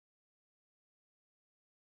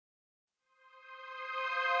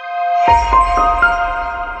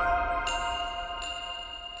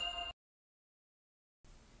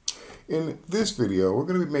In this video, we're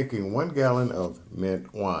going to be making 1 gallon of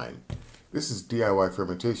mint wine. This is DIY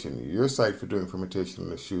Fermentation, your site for doing fermentation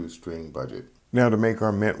on a shoestring budget. Now, to make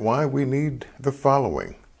our mint wine, we need the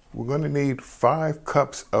following. We're going to need 5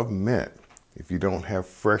 cups of mint. If you don't have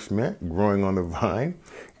fresh mint growing on the vine,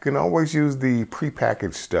 you can always use the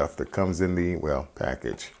prepackaged stuff that comes in the,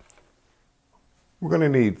 package. We're going to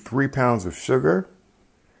need 3 pounds of sugar.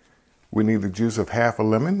 We need the juice of half a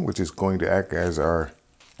lemon, which is going to act as our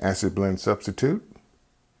acid blend substitute.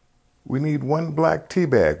 We need 1 black tea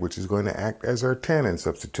bag, which is going to act as our tannin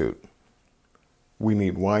substitute. We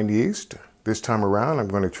need wine yeast. This time around, I'm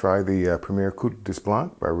going to try the Premier Coup de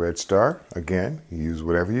Blanc by Red Star. Again, use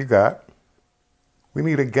whatever you got. We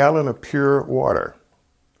need 1 gallon of pure water.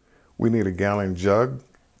 We need 1 gallon jug,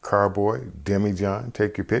 carboy, demijohn,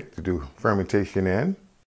 take your pick, to do fermentation in.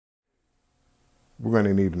 We're going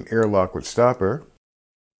to need an airlock with stopper.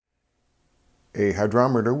 A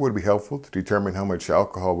hydrometer would be helpful to determine how much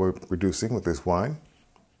alcohol we're producing with this wine.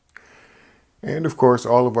 And of course,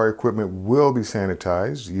 all of our equipment will be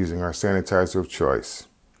sanitized using our sanitizer of choice.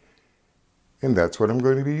 And that's what I'm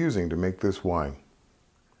going to be using to make this wine.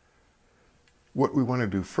 What we want to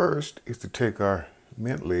do first is to take our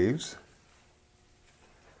mint leaves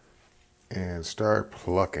and start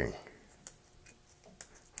plucking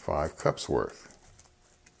 5 cups worth.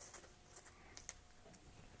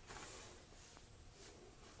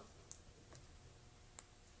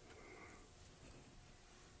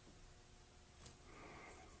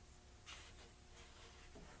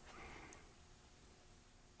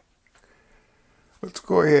 Let's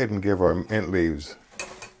go ahead and give our mint leaves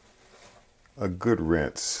a good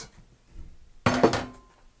rinse.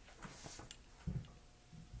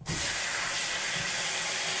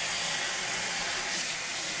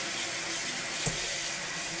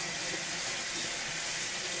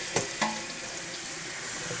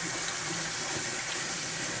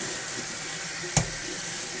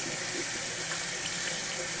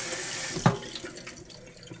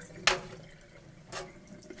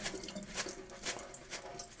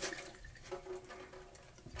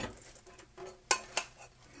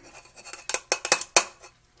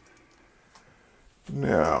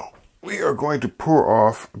 Now, we are going to pour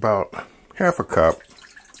off about half a cup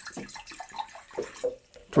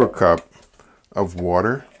to a cup of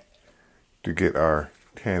water to get our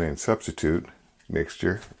tannin substitute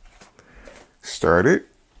mixture started.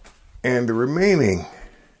 And the remaining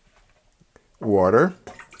water,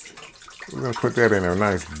 we're going to put that in a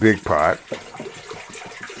nice big pot.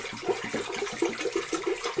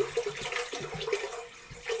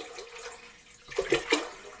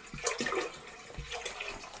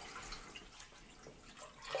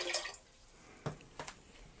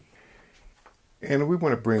 And we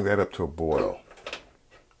want to bring that up to a boil.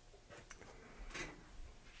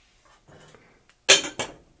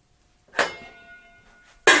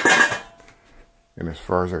 And as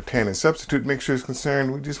far as our tannin substitute mixture is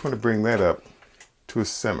concerned, we just want to bring that up to a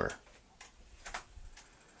simmer.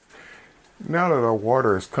 Now that our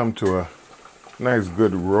water has come to a nice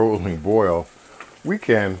good rolling boil, we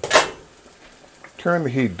can turn the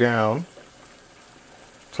heat down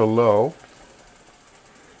to low.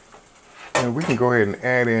 And we can go ahead and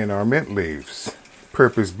add in our mint leaves.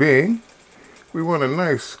 Purpose being, we want a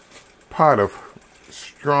nice pot of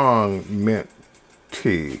strong mint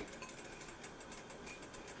tea.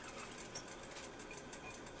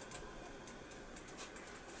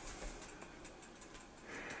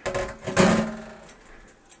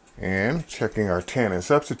 And checking our tannin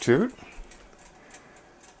substitute,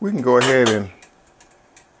 we can go ahead and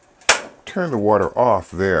turn the water off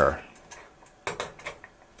there.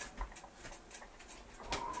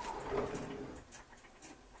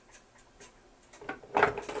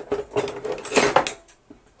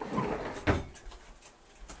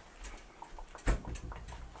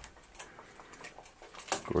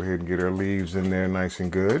 Go ahead and get our leaves in there nice and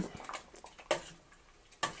good.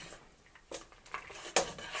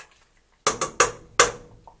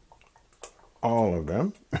 All of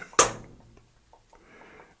them.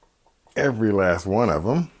 Every last one of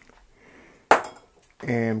them.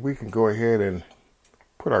 And we can go ahead and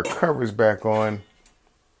put our covers back on.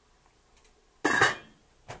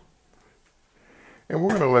 And we're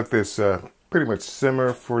going to let this pretty much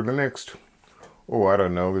simmer for the next, I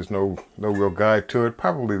don't know, there's no real guide to it,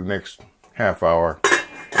 probably the next half hour.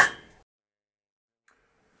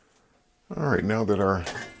 All right, now that our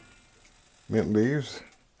mint leaves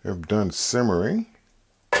have done simmering,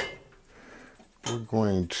 we're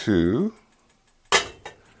going to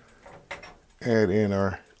add in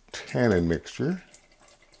our tannin mixture.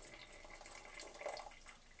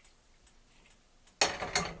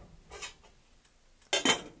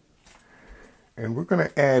 And we're going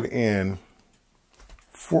to add in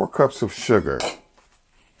 4 cups of sugar.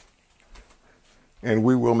 And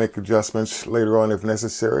we will make adjustments later on if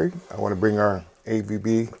necessary. I want to bring our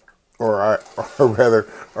AVB, or rather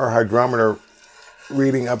our hydrometer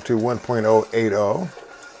reading up to 1.080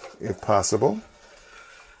 if possible.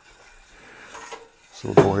 So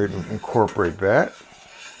we'll go ahead and incorporate that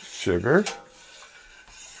sugar.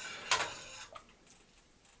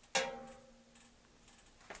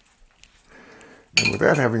 And with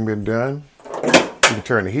that having been done, we can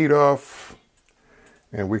turn the heat off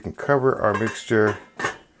and we can cover our mixture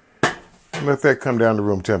and let that come down to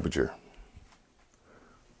room temperature.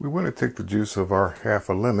 We want to take the juice of our half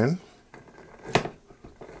a lemon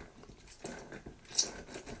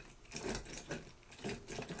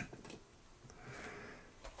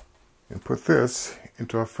and put this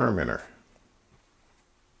into our fermenter.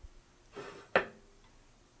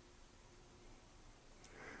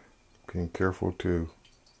 Being careful to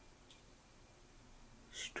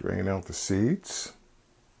strain out the seeds.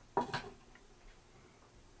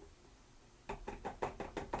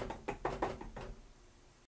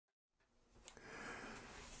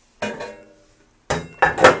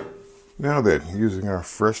 Now that using our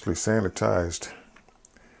freshly sanitized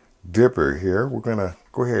dipper here, we're going to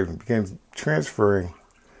go ahead and begin transferring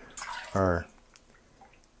our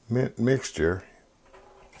mint mixture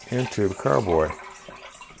into the carboy.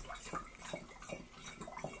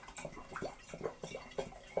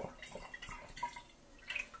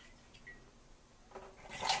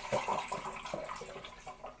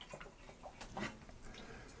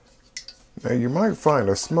 Now you might find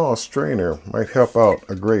a small strainer might help out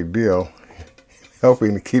a great deal,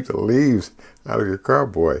 helping to keep the leaves out of your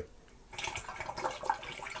carboy.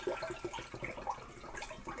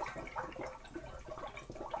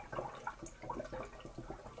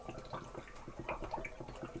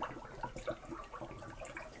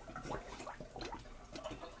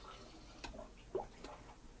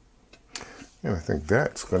 And I think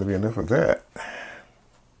that's going to be enough of that.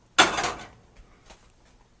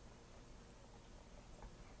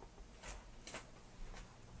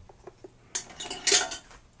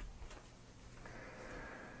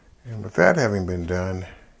 And with that having been done,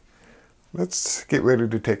 let's get ready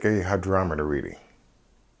to take a hydrometer reading.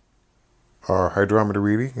 Our hydrometer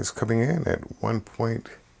reading is coming in at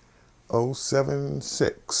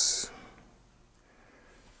 1.076.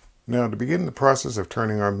 Now, to begin the process of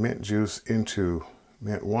turning our mint juice into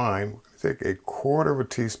mint wine, we're going to take a 1/4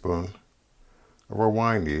 teaspoon of our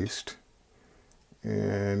wine yeast.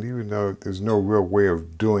 And even though there's no real way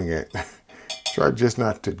of doing it, try just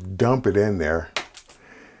not to dump it in there.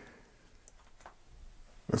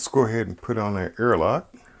 Let's go ahead and put on our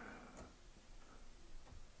airlock.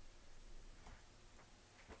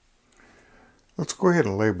 Let's go ahead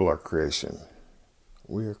and label our creation.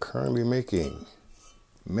 We are currently making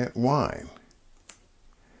mint wine.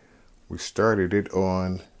 We started it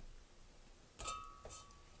on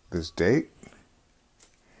this date.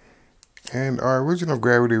 And our original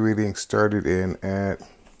gravity reading started in at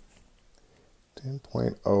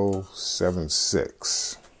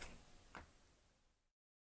 10.076.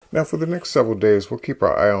 Now for the next several days, we'll keep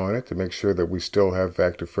our eye on it to make sure that we still have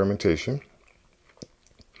active fermentation.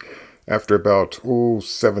 After about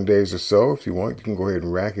 7 days or so, if you want, you can go ahead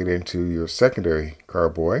and rack it into your secondary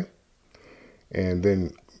carboy and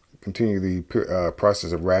then continue the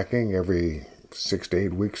process of racking every 6 to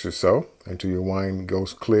 8 weeks or so until your wine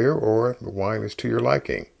goes clear or the wine is to your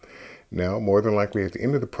liking. Now, more than likely at the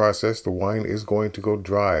end of the process, the wine is going to go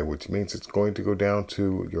dry, which means it's going to go down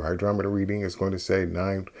to your hydrometer reading is going to say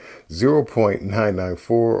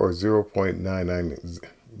 0.994 or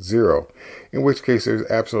 0.990, in which case there's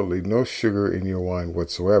absolutely no sugar in your wine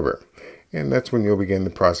whatsoever. And that's when you'll begin the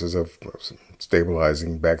process of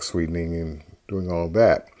stabilizing, back sweetening, and doing all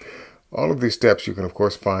that. All of these steps you can, of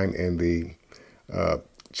course, find in the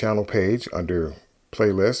channel page under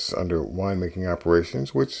playlists under winemaking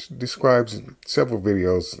operations, which describes several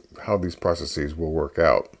videos how these processes will work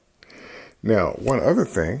out. Now, one other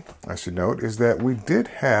thing I should note is that we did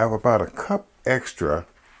have about a cup extra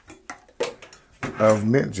of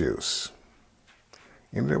mint juice.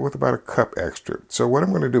 Ended up with about a cup extra. So what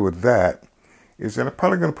I'm going to do with that is that I'm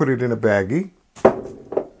probably going to put it in a baggie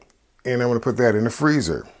and I'm going to put that in the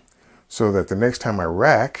freezer so that the next time I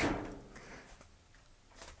rack,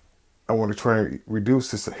 I want to try and reduce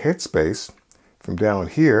this headspace from down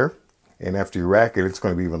here, and after you rack it, it's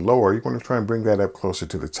going to be even lower. You want to try and bring that up closer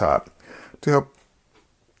to the top to help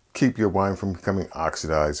keep your wine from becoming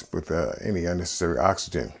oxidized with any unnecessary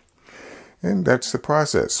oxygen. And that's the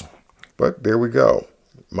process. But there we go.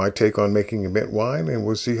 My take on making a mint wine, and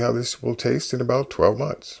we'll see how this will taste in about 12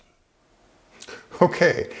 months.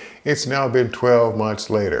 Okay, it's now been 12 months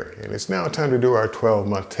later, and it's now time to do our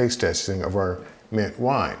 12-month taste testing of our mint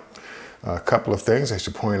wine. A couple of things I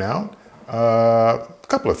should point out.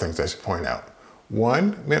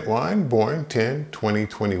 One, mint wine, born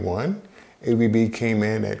 10-2021. ABV came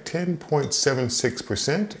in at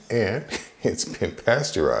 10.76%, and it's been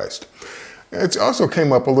pasteurized. It also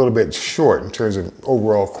came up a little bit short in terms of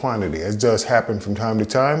overall quantity, as does happen from time to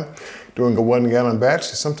time. Doing a 1 gallon batch,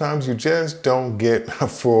 sometimes you just don't get a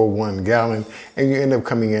full 1 gallon and you end up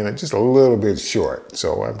coming in at just a little bit short.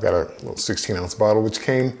 So I've got a little 16-ounce bottle, which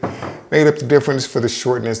made up the difference for the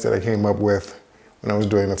shortness that I came up with when I was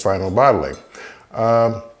doing the final bottling.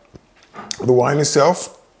 The wine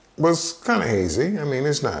itself was kind of hazy. I mean,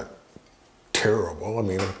 it's not terrible. I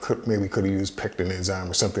mean, I could have used pectin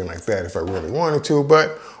enzyme or something like that if I really wanted to,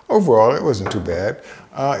 but overall it wasn't too bad.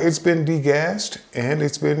 It's been degassed and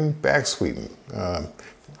it's been back sweetened. The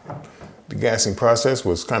gassing process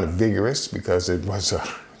was kind of vigorous because it was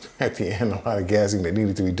at the end a lot of gassing that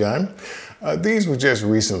needed to be done. These were just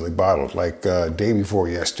recently bottled, like day before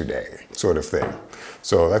yesterday, sort of thing.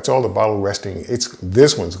 So that's all the bottle resting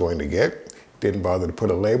this one's going to get. Didn't bother to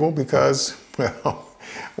put a label because, well,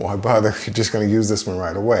 why bother if you're just going to use this one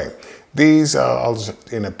right away? These I'll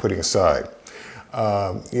just end up putting aside.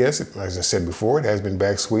 Yes, as I said before, it has been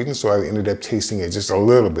back sweetened, so I ended up tasting it just a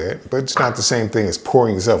little bit, but it's not the same thing as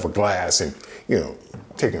pouring yourself a glass and, you know,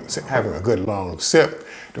 having a good long sip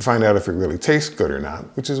to find out if it really tastes good or not,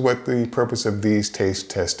 which is what the purpose of these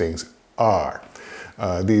taste testings are.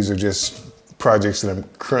 These are just projects that I'm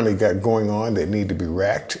currently got going on that need to be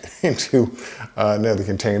racked into another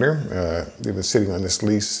container. They've been sitting on this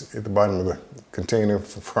lease at the bottom of the container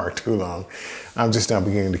for far too long. I'm just now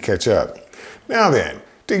beginning to catch up. Now then,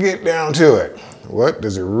 to get down to it, what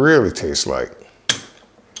does it really taste like?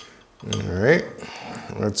 All right,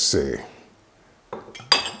 let's see.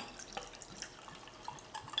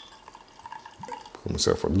 Pour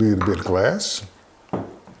myself a little bit of glass.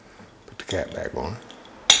 Put the cap back on.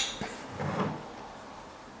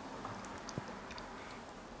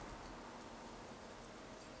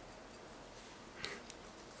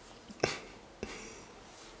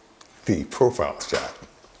 The profile shot.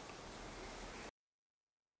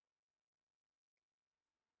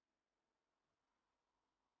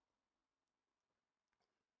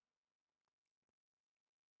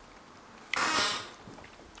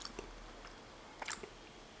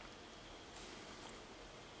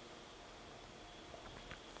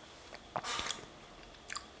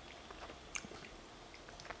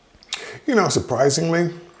 You know,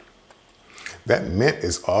 surprisingly, that mint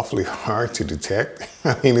is awfully hard to detect.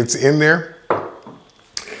 I mean, it's in there.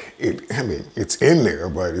 It's in there,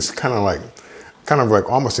 but it's kind of like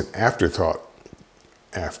almost an afterthought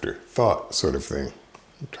sort of thing.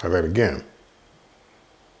 Try that again.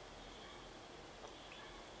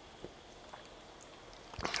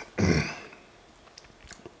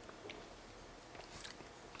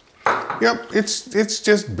 Yep, it's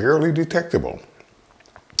just barely detectable.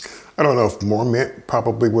 I don't know if more mint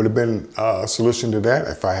probably would have been a solution to that.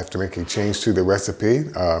 If I have to make a change to the recipe,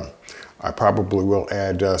 I probably will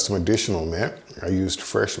add some additional mint. I used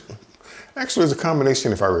fresh. Actually, it's a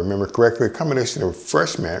combination, if I remember correctly, a combination of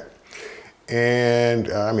fresh mint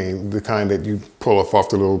and I mean the kind that you pull off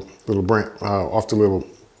the little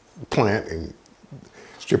plant and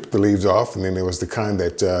strip the leaves off. And then there was the kind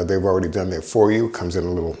that they've already done there for you. It comes in a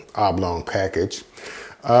little oblong package.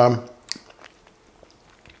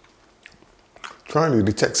 Trying to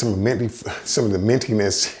detect some of the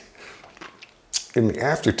mintiness in the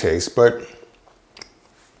aftertaste, but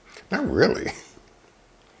not really.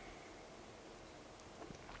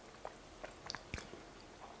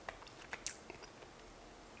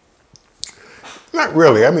 Not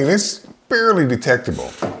really. I mean, it's barely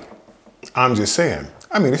detectable. I'm just saying.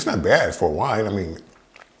 I mean, it's not bad for wine. I mean,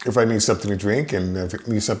 if I need something to drink and if I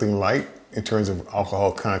need something light in terms of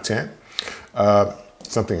alcohol content,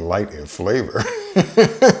 something light in flavor,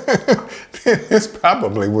 this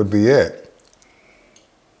probably would be it.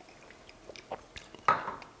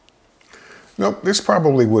 Nope, this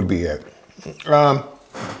probably would be it.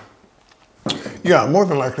 Yeah, more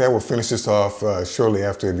than likely I will finish this off shortly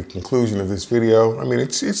after the conclusion of this video. I mean,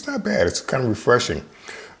 it's not bad. It's kind of refreshing.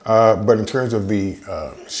 But in terms of the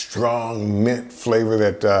strong mint flavor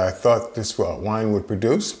that I thought this wine would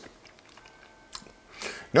produce,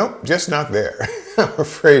 nope, just not there. I'm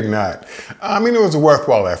afraid not. I mean, it was a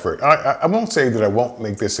worthwhile effort. I won't say that I won't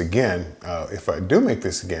make this again. If I do make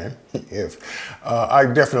this again, I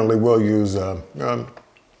definitely will use a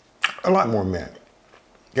lot more mint.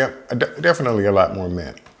 Yep, definitely a lot more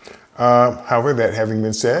mint. However, that having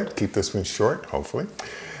been said, keep this one short, hopefully.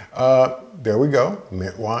 There we go,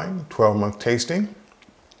 mint wine, 12-month tasting.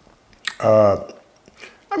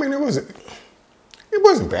 I mean, it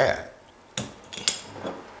wasn't bad.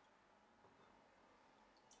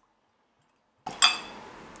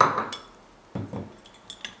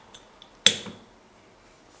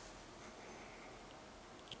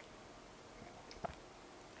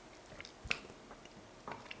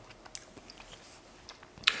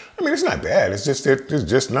 I mean, it's not bad. It's just there's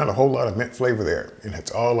just not a whole lot of mint flavor there. And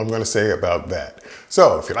that's all I'm going to say about that.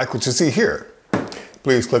 So if you like what you see here,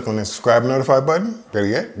 please click on the subscribe and notify button. Better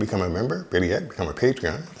yet, become a member. Better yet, become a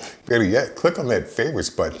Patreon. Better yet, click on that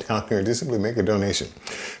favorites button down here and just simply make a donation.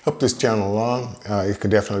 Help this channel along. You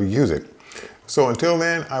can definitely use it. So until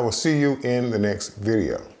then, I will see you in the next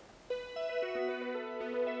video.